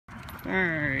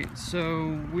Alright,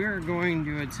 so we're going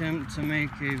to attempt to make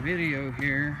a video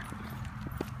here,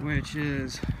 which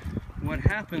is what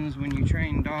happens when you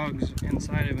train dogs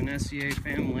inside of an SCA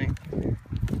family.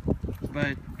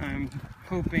 But I'm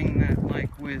hoping that,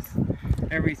 like with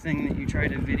everything that you try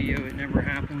to video, it never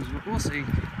happens, but we'll see.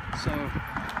 So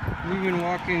we've been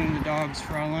walking the dogs,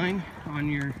 Fraulein on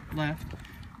your left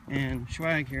and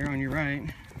Swag here on your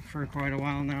right for quite a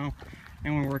while now,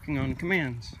 and we're working on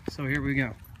commands. So here we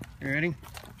go. You ready?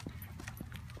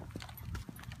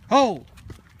 Hold!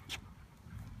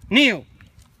 Kneel!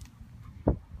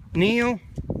 Kneel!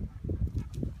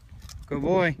 Good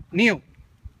boy. Kneel!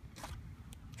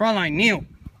 Fraulein, kneel!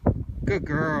 Good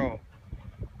girl.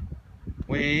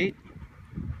 Wait.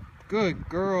 Good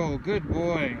girl. Good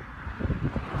boy.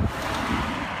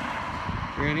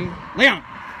 Ready? Leon!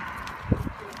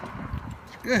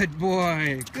 Good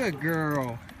boy. Good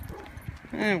girl.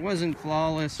 It wasn't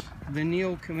flawless. The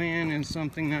kneel command is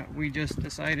something that we just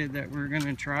decided that we're going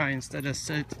to try instead of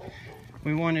sit.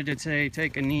 We wanted to say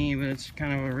take a knee, but it's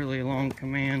kind of a really long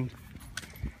command.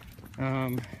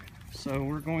 So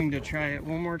we're going to try it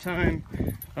one more time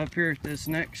up here at this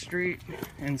next street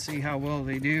and see how well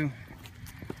they do.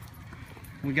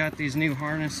 We got these new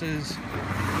harnesses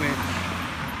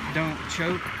which don't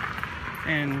choke,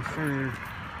 and for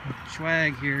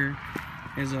Swag here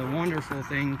is a wonderful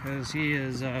thing because he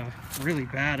is really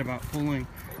bad about pulling,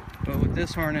 but with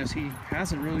this harness he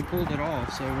hasn't really pulled at all,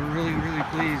 so we're really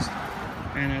pleased.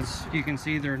 And as you can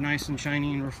see, they're nice and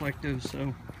shiny and reflective,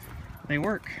 so they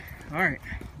work. Alright,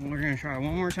 we're going to try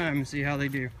one more time and see how they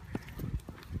do.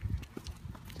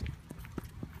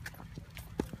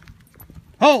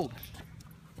 Hold!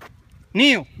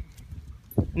 Kneel!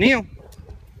 Kneel!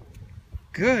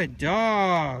 Good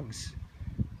dogs!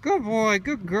 Good boy,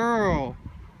 good girl!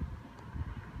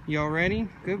 Y'all ready?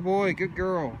 Good boy, good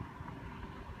girl.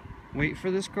 Wait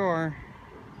for this car.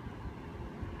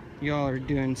 Y'all are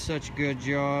doing such good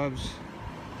jobs.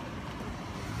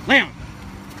 Leon!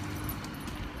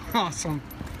 Awesome.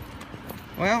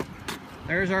 Well,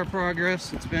 there's our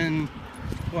progress. It's been,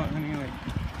 what, I mean, like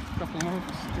a couple of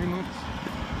months, 3 months?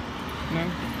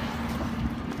 No?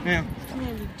 Yeah.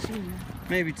 Maybe 2.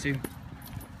 Maybe 2.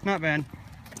 Not bad.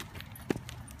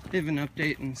 Give an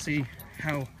update and see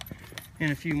how,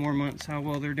 in a few more months, how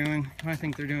well they're doing. I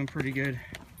think they're doing pretty good.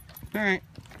 Alright.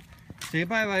 Say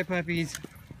bye-bye, puppies.